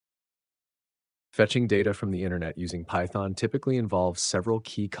Fetching data from the internet using Python typically involves several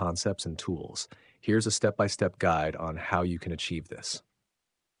key concepts and tools. Here's a step-by-step guide on how you can achieve this.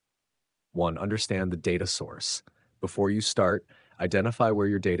 1. Understand the data source. Before you start, identify where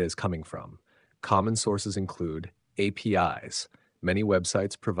your data is coming from. Common sources include APIs. Many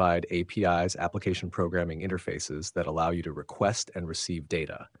websites provide APIs, application programming interfaces, that allow you to request and receive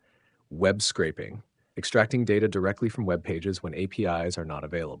data. Web scraping, extracting data directly from web pages when APIs are not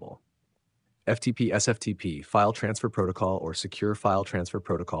available. FTP, SFTP, File Transfer Protocol or Secure File Transfer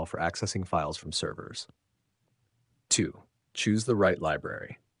Protocol for accessing files from servers. 2. Choose the right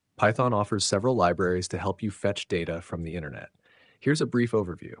library. Python offers several libraries to help you fetch data from the internet. Here's a brief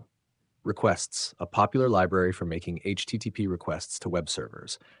overview. Requests, a popular library for making HTTP requests to web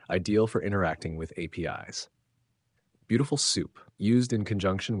servers, ideal for interacting with APIs. Beautiful Soup, used in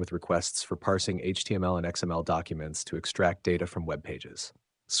conjunction with requests for parsing HTML and XML documents to extract data from web pages.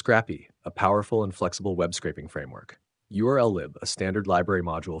 Scrappy, a powerful and flexible web scraping framework. URLlib, a standard library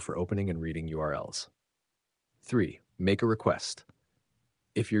module for opening and reading URLs. 3. Make a request.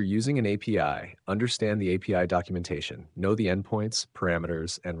 If you're using an API, understand the API documentation, know the endpoints,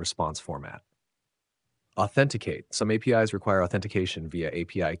 parameters, and response format. Authenticate. Some APIs require authentication via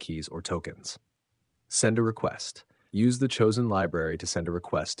API keys or tokens. Send a request. Use the chosen library to send a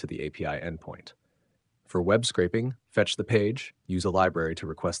request to the API endpoint. For web scraping, fetch the page, use a library to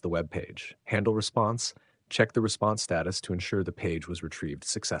request the web page. Handle response, check the response status to ensure the page was retrieved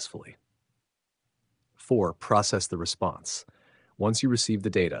successfully. 4. Process the response. Once you receive the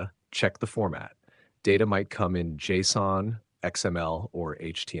data, check the format. Data might come in JSON, XML, or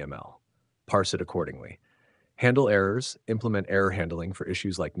HTML. Parse it accordingly. Handle errors, implement error handling for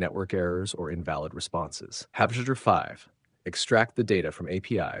issues like network errors or invalid responses. Habit 5. Extract the data from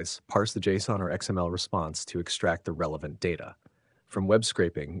APIs, parse the JSON or XML response to extract the relevant data. From web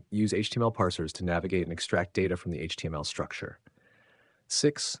scraping, use HTML parsers to navigate and extract data from the HTML structure.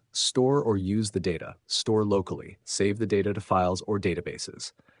 6. Store or use the data. Store locally. Save the data to files or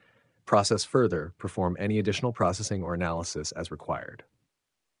databases. Process further. Perform any additional processing or analysis as required.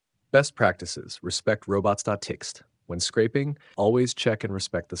 Best practices. Respect robots.txt. When scraping, always check and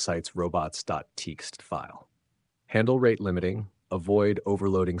respect the site's robots.txt file. Handle rate limiting. Avoid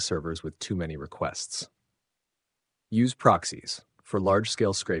overloading servers with too many requests. Use proxies. For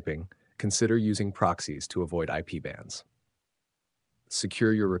large-scale scraping, consider using proxies to avoid IP bans.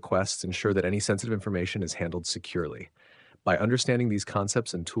 Secure your requests. Ensure that any sensitive information is handled securely. By understanding these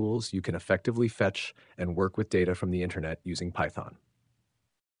concepts and tools, you can effectively fetch and work with data from the internet using Python.